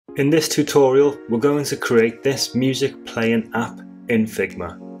In this tutorial, we're going to create this music playing app in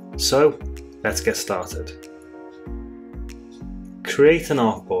Figma. So, let's get started. Create an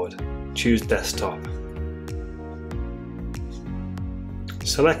artboard. Choose desktop.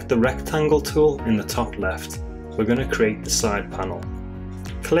 Select the rectangle tool in the top left. We're going to create the side panel.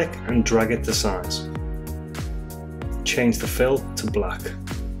 Click and drag it to size. Change the fill to black.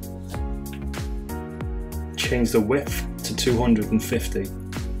 Change the width to 250.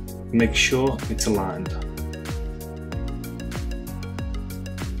 Make sure it's aligned.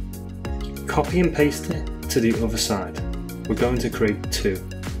 Copy and paste it to the other side. We're going to create two.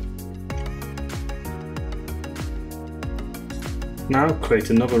 Now create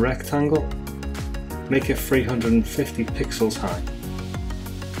another rectangle. Make it 350 pixels high.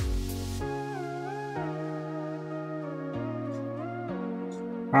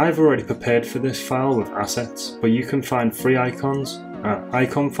 I've already prepared for this file with assets, but you can find free icons at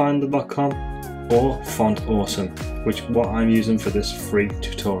iconfinder.com or Font Awesome, which is what I'm using for this free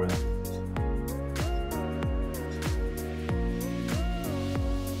tutorial.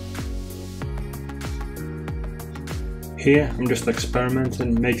 Here I'm just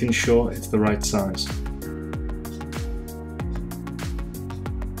experimenting, making sure it's the right size.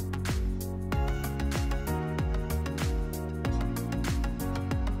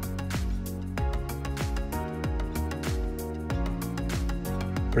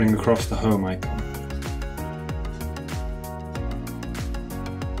 Bring across the home icon.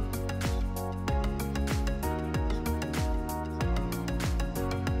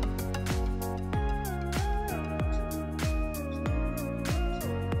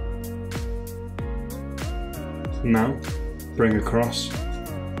 Now, bring across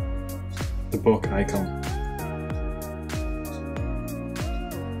the book icon.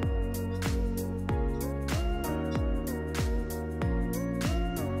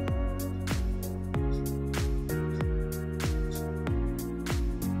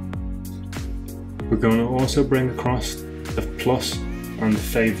 We're going to also bring across the plus and the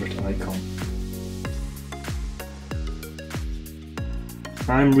favorite icon.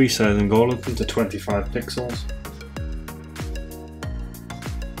 I'm resizing all of them to 25 pixels.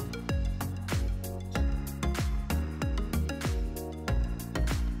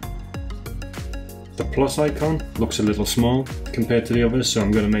 The plus icon looks a little small compared to the others, so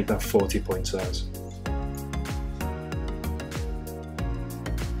I'm going to make that 40 point size.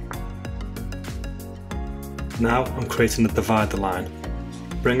 Now I'm creating a divider line.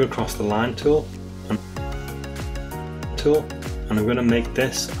 Bring across the line tool and I'm going to make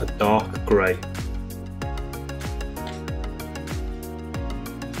this a dark grey.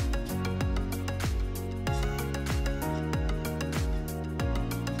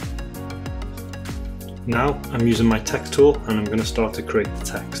 Now I'm using my text tool and I'm going to start to create the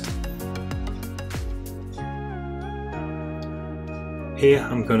text. Here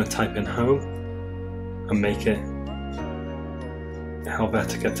I'm going to type in home and make it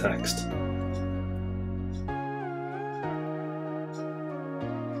Helvetica text.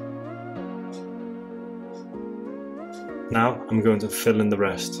 Now I'm going to fill in the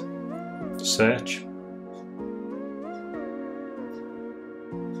rest. Search.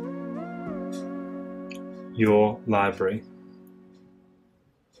 Your library.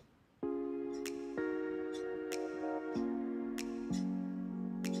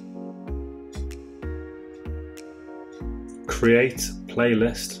 Create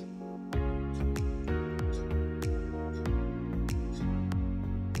playlist.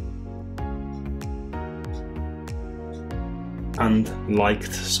 And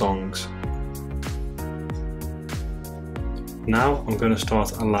liked songs. Now I'm going to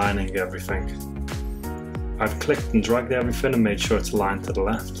start aligning everything. I've clicked and dragged everything and made sure it's aligned to the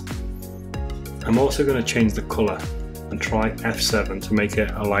left. I'm also going to change the colour and try F7 to make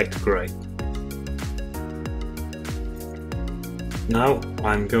it a light grey. Now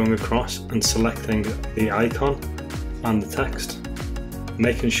I'm going across and selecting the icon and the text,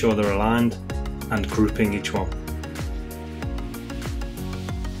 making sure they're aligned and grouping each one.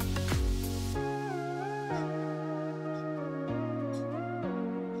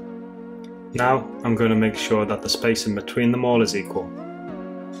 Now I'm going to make sure that the spacing between them all is equal.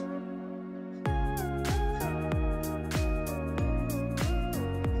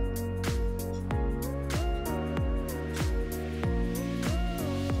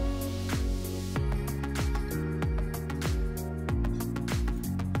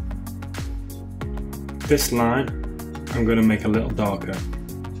 This line I'm going to make a little darker.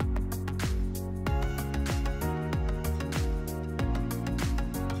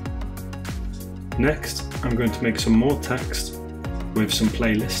 Next, I'm going to make some more text with some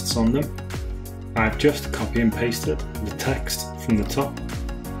playlists on them. I've just copy and pasted the text from the top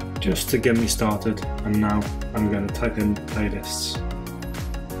just to get me started, and now I'm going to type in playlists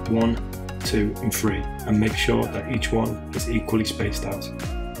 1, 2 and 3 and make sure that each one is equally spaced out.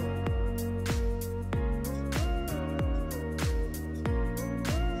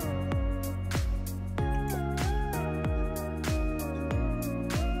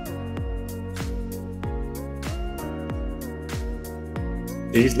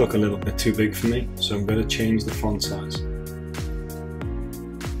 These look a little bit too big for me, so I'm going to change the font size.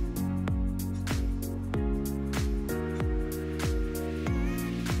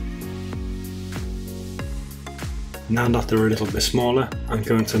 Now that they're a little bit smaller, I'm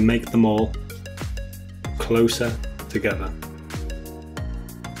going to make them all closer together.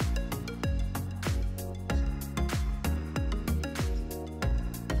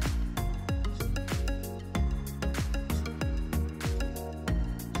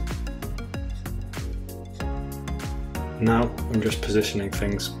 Now I'm just positioning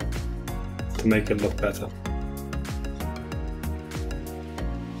things to make it look better.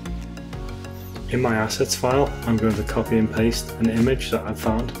 In my assets file, I'm going to copy and paste an image that I've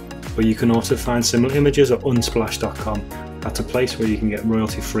found, but you can also find similar images at unsplash.com. That's a place where you can get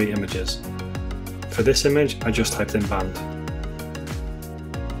royalty-free images. For this image, I just typed in band.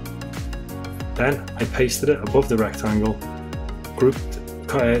 Then I pasted it above the rectangle,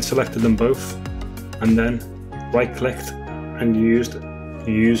 selected them both, and then right-clicked and used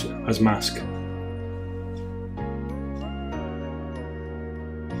Use as Mask.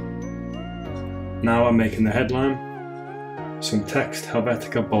 Now I'm making the headline, some text,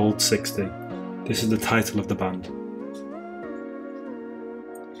 Helvetica Bold 60. This is the title of the band.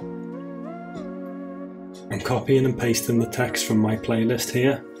 I'm copying and pasting the text from my playlist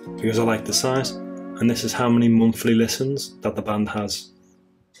here because I like the size, and this is how many monthly listens that the band has.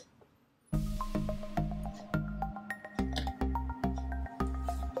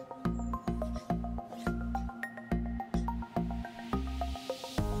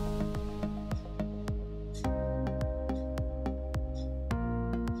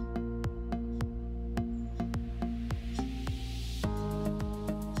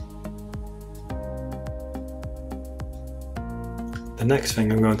 The next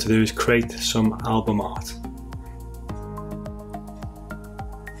thing I'm going to do is create some album art.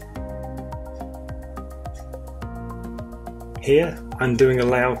 Here I'm doing a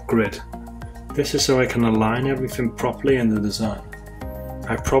layout grid. This is so I can align everything properly in the design.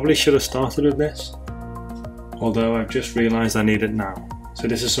 I probably should have started with this, although I've just realised I need it now. So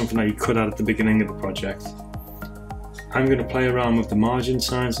this is something that you could add at the beginning of the project. I'm going to play around with the margin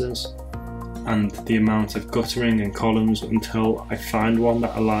sizes and the amount of guttering and columns until I find one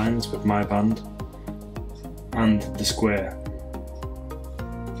that aligns with my band and the square.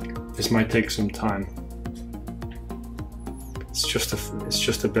 This might take some time. It's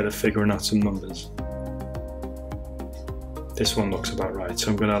just a bit of figuring out some numbers. This one looks about right,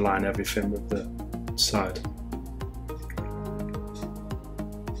 so I'm going to align everything with the side.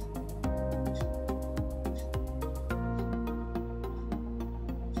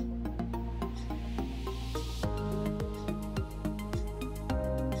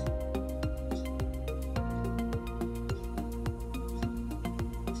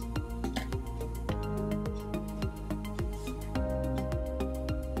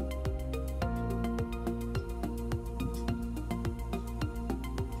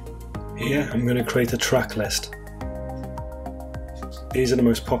 Here I'm going to create a track list. These are the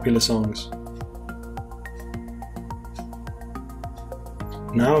most popular songs.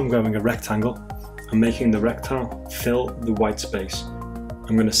 Now I'm grabbing a rectangle and making the rectangle fill the white space.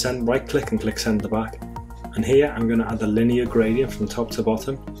 I'm going to right click and click send to back, and here I'm going to add a linear gradient from top to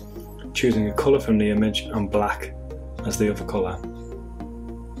bottom, choosing a colour from the image and black as the other colour.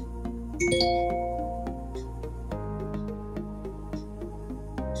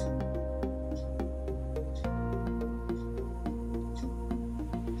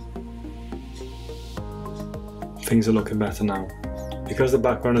 Things are looking better now. Because the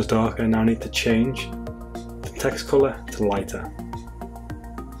background is dark, I now need to change the text colour to lighter.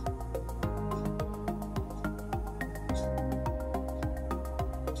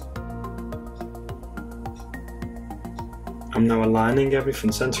 I'm now aligning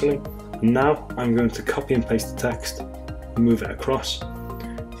everything centrally, and now I'm going to copy and paste the text and move it across.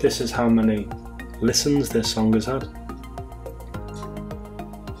 This is how many listens this song has had.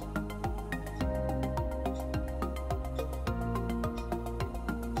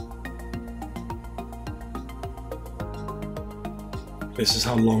 This is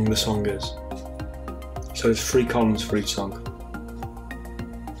how long the song is. So there's 3 columns for each song.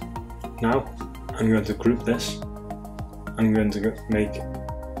 Now I'm going to group this. I'm going to make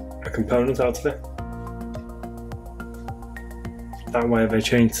a component out of it. That way if I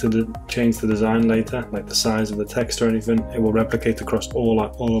change the design later, like the size of the text or anything, it will replicate across all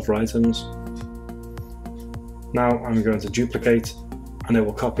of our items. Now I'm going to duplicate and it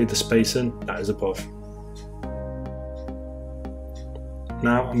will copy the spacing that is above.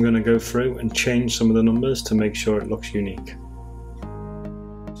 Now I'm going to go through and change some of the numbers to make sure it looks unique.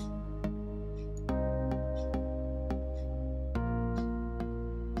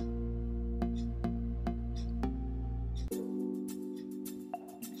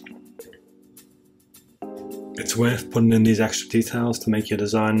 It's worth putting in these extra details to make your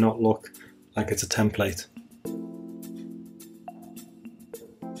design not look like it's a template.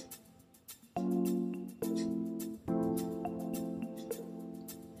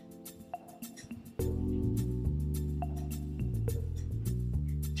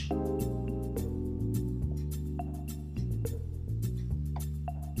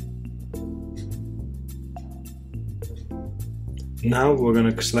 Now we're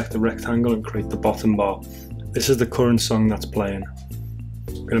going to select the rectangle and create the bottom bar. This is the current song that's playing.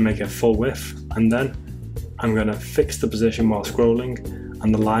 I'm going to make it full width, and then I'm going to fix the position while scrolling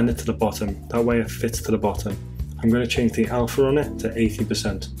and align it to the bottom. That way it fits to the bottom. I'm going to change the alpha on it to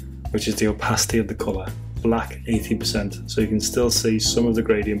 80%, which is the opacity of the colour. Black 80%, so you can still see some of the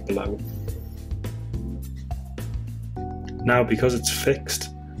gradient below. Now because it's fixed,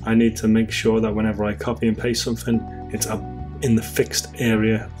 I need to make sure that whenever I copy and paste something, it's up in the fixed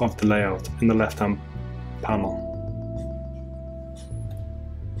area of the layout in the left hand panel.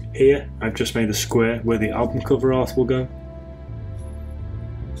 Here I've just made a square where the album cover art will go.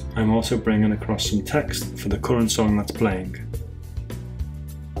 I'm also bringing across some text for the current song that's playing.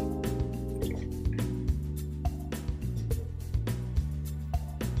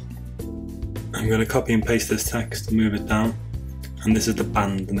 I'm going to copy and paste this text, move it down, and this is the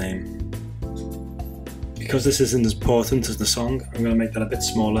band name. Because this isn't as important as the song, I'm going to make that a bit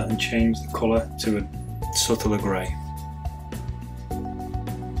smaller and change the colour to a subtler grey.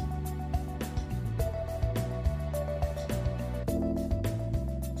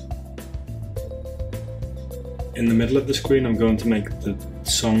 In the middle of the screen I'm going to make the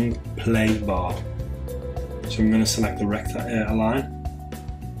song play bar. So I'm going to select the rectangle line.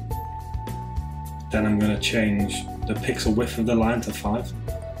 Then I'm going to change the pixel width of the line to 5.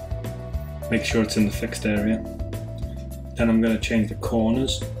 Make sure it's in the fixed area. Then I'm going to change the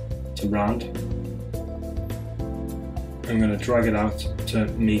corners to round. I'm going to drag it out to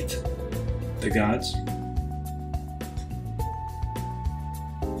meet the guides.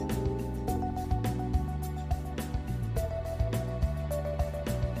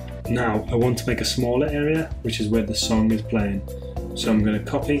 Now I want to make a smaller area, which is where the song is playing. So I'm going to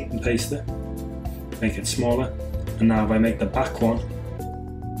copy and paste it, make it smaller, and now if I make the back one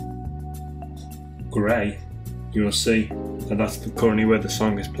grey, you will see that that's currently where the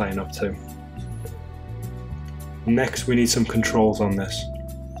song is playing up to. Next we need some controls on this.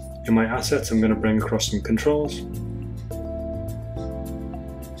 In my assets I'm going to bring across some controls.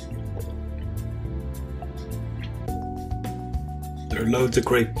 There are loads of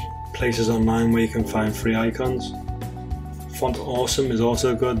great places online where you can find free icons. Font Awesome is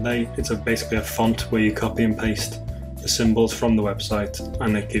also good. It's basically a font where you copy and paste the symbols from the website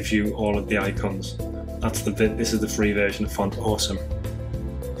and it gives you all of the icons. This is the free version of Font Awesome.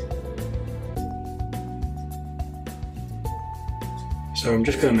 So I'm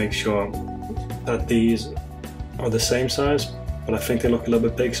just going to make sure that these are the same size, but I think they look a little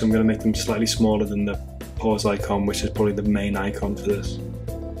bit big, so I'm going to make them slightly smaller than the pause icon, which is probably the main icon for this.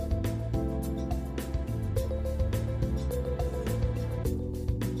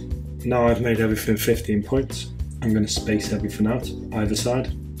 Now I've made everything 15 points, I'm going to space everything out either side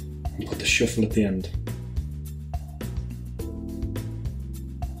and put the shuffle at the end.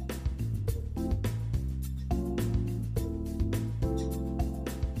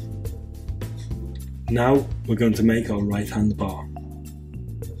 Now we're going to make our right hand bar.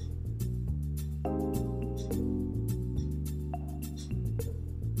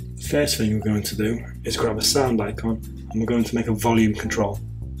 The first thing we're going to do is grab a sound icon and we're going to make a volume control.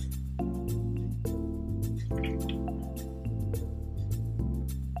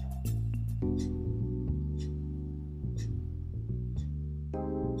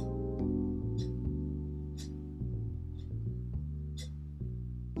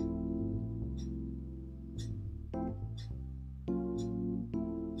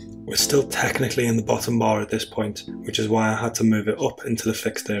 We're still technically in the bottom bar at this point, which is why I had to move it up into the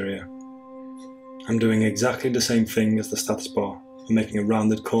fixed area. I'm doing exactly the same thing as the status bar. and making a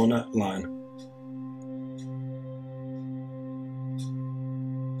rounded corner line.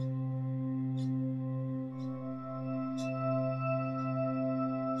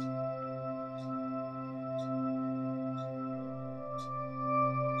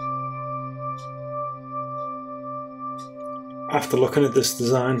 After looking at this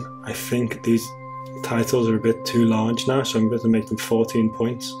design, I think these titles are a bit too large now, so I'm going to make them 14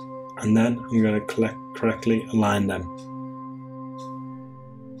 points, and then I'm going to correctly align them.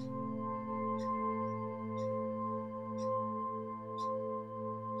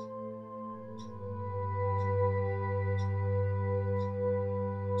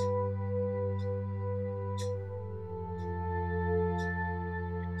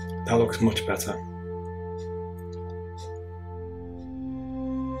 That looks much better.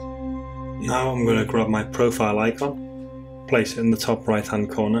 Now I'm going to grab my profile icon, place it in the top right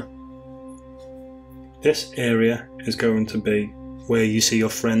hand corner. This area is going to be where you see your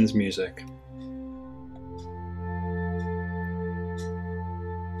friends' music.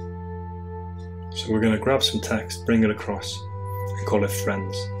 So we're going to grab some text, bring it across and call it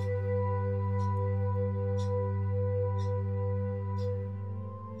friends.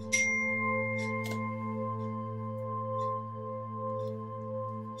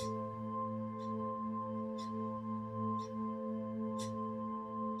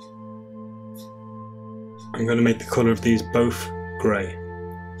 I'm going to make the colour of these both grey.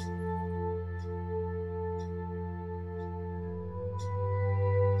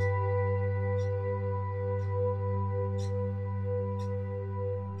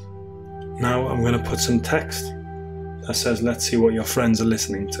 Now I'm going to put some text that says, "Let's see what your friends are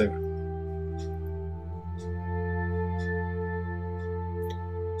listening to."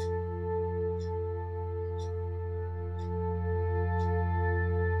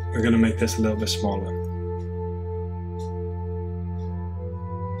 We're going to make this a little bit smaller.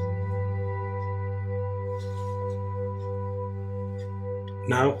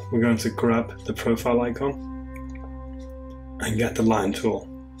 Now we're going to grab the profile icon and get the line tool.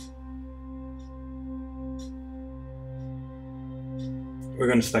 We're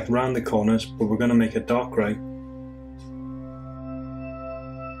going to select round the corners, but we're going to make it dark grey.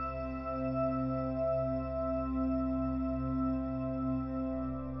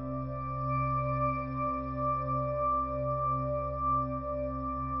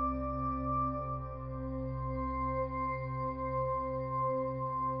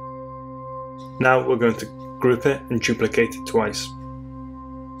 Now we're going to group it and duplicate it twice.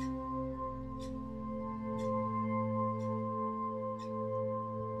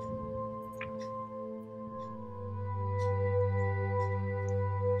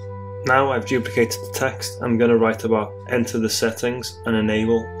 Now I've duplicated the text, I'm going to write about enter the settings and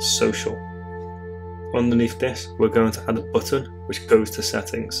enable social. Underneath this, we're going to add a button which goes to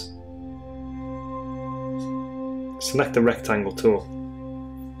settings. Select the rectangle tool.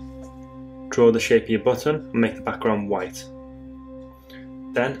 Draw the shape of your button and make the background white.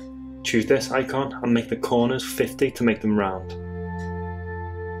 Then choose this icon and make the corners 50 to make them round.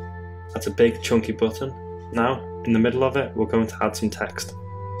 That's a big chunky button. Now in the middle of it we're going to add some text.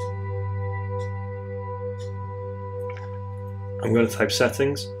 I'm going to type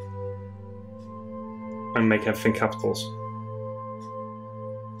settings and make everything capitals.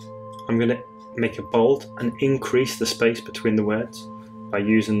 I'm going to make it bold and increase the space between the words by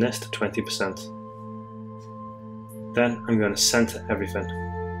using this to 20%. Then I'm going to center everything.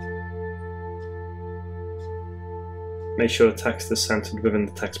 Make sure the text is centered within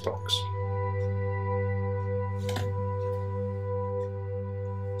the text box.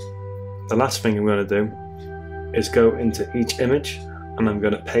 The last thing I'm going to do is go into each image and I'm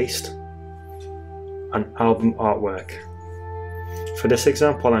going to paste an album artwork. For this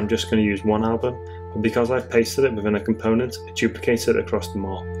example I'm just going to use one album, but because I've pasted it within a component, it duplicates it across them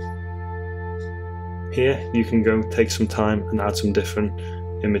all. Here you can go take some time and add some different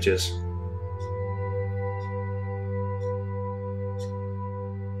images.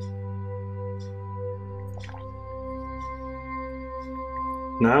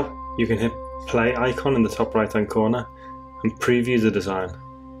 Now you can hit play icon in the top right hand corner and preview the design.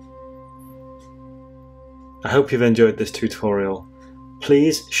 I hope you've enjoyed this tutorial.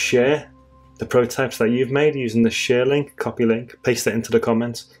 Please share the prototypes that you've made using the share link, copy link, paste it into the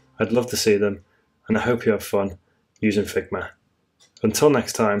comments. I'd love to see them, and I hope you have fun using Figma. Until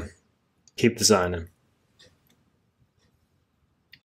next time, keep designing.